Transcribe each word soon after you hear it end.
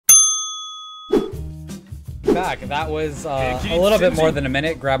welcome back. That was a little bit more than a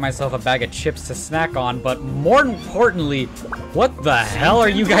minute. Grab myself a bag of chips to snack on, but more importantly, what the hell are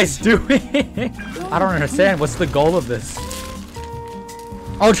you guys doing? I don't understand. What's the goal of this?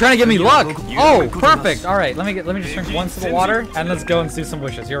 Oh, trying to give me luck. Oh, perfect. All right, let me just drink one sip of water and let's go and do some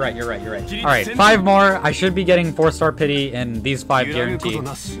wishes. You're right. All right, 5 more. I should be getting 4-star pity in these 5 guaranteed.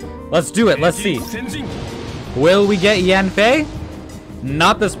 Let's do it. Let's see. Will we get Yanfei?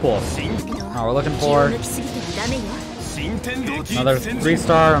 Not this pool. Oh, we're looking for another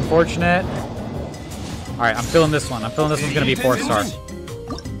 3-star. Unfortunate. All right, I'm feeling this one. I'm feeling this one's gonna be 4-star.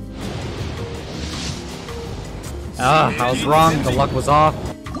 Ah, I was wrong. The luck was off.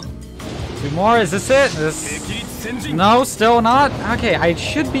 2 more. Is this it? No, still not. Okay, I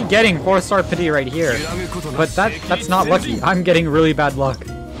should be getting 4-star pity right here, but that's not lucky. I'm getting really bad luck.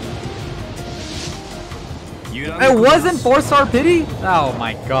 It wasn't 4-star pity? Oh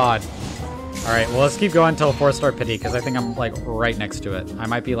my god. All right, well, let's keep going until 4-star pity because I think I'm like right next to it. I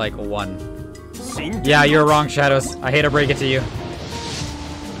might be like 1. Yeah, you're wrong, Shadows. I hate to break it to you.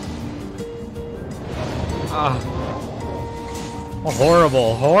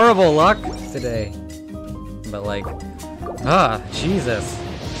 Horrible luck today. But like, Jesus.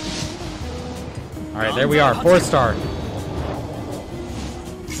 All right, there we are, 4-star.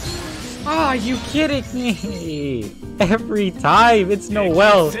 Are you kidding me? Every time it's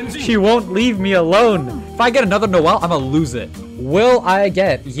Noelle. She won't leave me alone. If I get another Noelle, I'm gonna lose it. Will I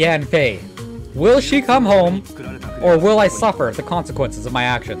get Yanfei? Will she come home? Or will I suffer the consequences of my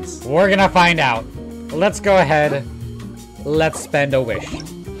actions? We're gonna find out. Let's go ahead. Let's spend a wish.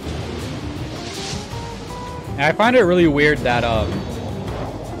 And I find it really weird that,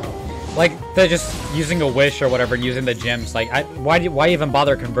 like, they're just using a wish or whatever and using the gems. Like, why even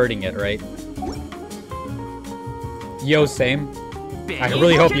bother converting it, right? Yo, same. I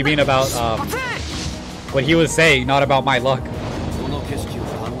really hope you mean about, what he was saying, not about my luck.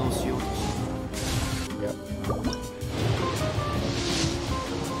 Yep.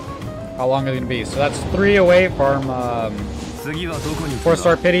 How long is it gonna be? So that's 3 away from,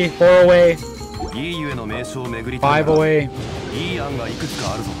 4-star pity, 4 away. 5 away.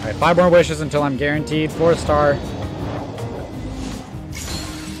 Alright, 5 more wishes until I'm guaranteed 4-star.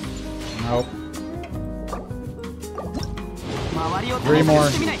 Nope. 3 more.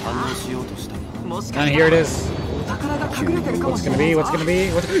 And here it is. What's gonna be?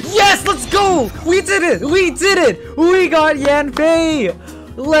 Yes! Let's go! We did it! We got Yanfei!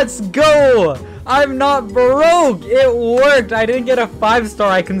 Let's go! I'm not broke! It worked! I didn't get a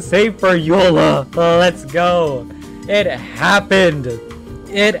 5-star. I can save for Yola. Let's go. It happened.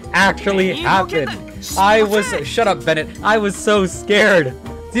 It actually happened. Shut up, Bennett. I was so scared.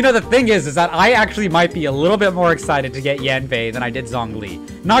 So, you know, the thing is that I actually might be a little bit more excited to get Yanfei than I did Zhongli.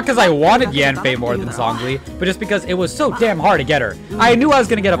 Not because I wanted Yanfei more than Zhongli, but just because it was so damn hard to get her. I knew I was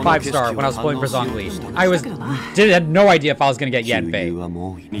gonna get a 5-star when I was pulling for Zhongli. I had no idea if I was gonna get Yanfei.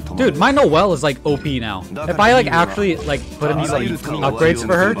 Dude, my Noelle is like OP now. If I like actually like put in these like upgrades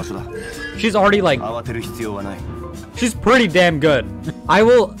for her, she's already like, she's pretty damn good. I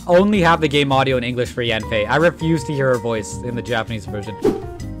will only have the game audio in English for Yanfei. I refuse to hear her voice in the Japanese version.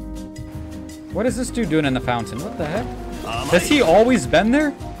 What is this dude doing in the fountain? What the heck? Has he always been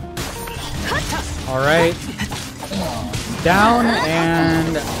there? Alright. Down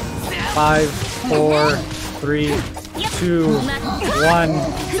and 5, 4, 3, 2, 1,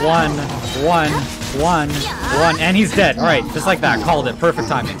 1. And he's dead. Alright, just like that. Called it. Perfect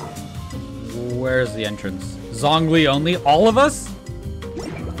timing. Where's the entrance? Zhongli only? All of us?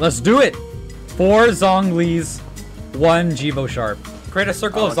 Let's do it! 4 Zhonglis, 1 Jibo Sharp. Create a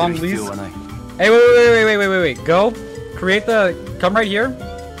circle of Zhonglis. Hey, wait. Go. Come right here.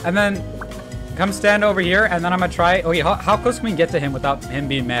 And then come stand over here. And then I'm gonna try. Oh, wait, how close can we get to him without him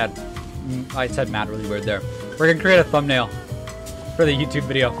being mad? I said mad really weird there. We're gonna create a thumbnail for the YouTube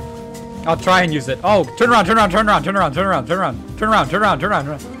video. I'll try and use it. Oh, turn around. No,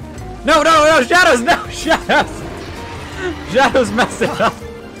 Shadows, no, Shadows. Shadows messed it up.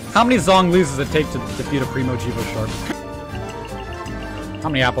 How many Zhonglis does it take to defeat a Primo Jibo Sharp? How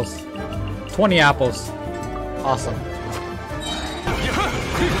many apples? 20 apples. Awesome.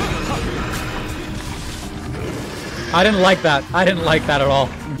 I didn't like that. At all.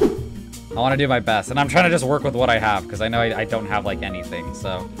 I want to do my best, and I'm trying to just work with what I have, because I know I don't have like anything,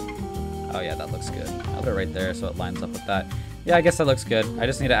 so. Oh yeah, that looks good. I'll put it right there so it lines up with that. Yeah, I guess that looks good. I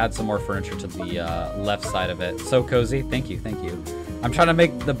just need to add some more furniture to the left side of it. So cozy. Thank you. I'm trying to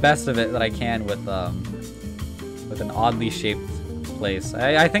make the best of it that I can with an oddly shaped place.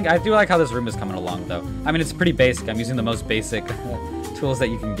 I think I do like how this room is coming along, though. I mean, it's pretty basic. I'm using the most basic tools that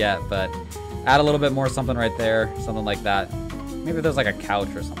you can get, but add a little bit more something right there, something like that. Maybe there's like a couch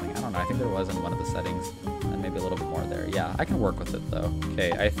or something. I don't know. I think there was in one of the settings. And maybe a little bit more there. Yeah, I can work with it though.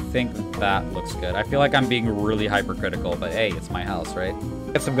 Okay, I think that looks good. I feel like I'm being really hypercritical, but hey, it's my house, right?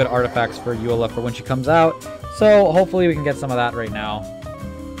 Get some good artifacts for Eula for when she comes out. So hopefully we can get some of that right now.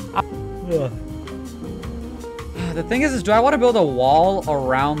 Ugh. The thing is do I want to build a wall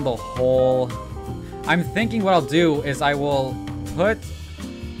around the whole... I'm thinking what I'll do is I will put...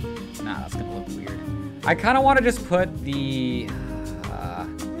 Nah, that's gonna look weird. I kind of want to just put the...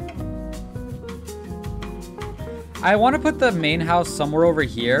 I want to put the main house somewhere over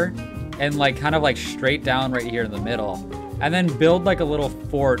here and like kind of like straight down right here in the middle. And then build like a little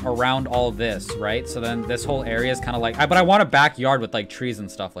fort around all this, right? So then this whole area is kind of like... But I want a backyard with like trees and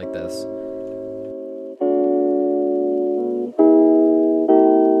stuff like this.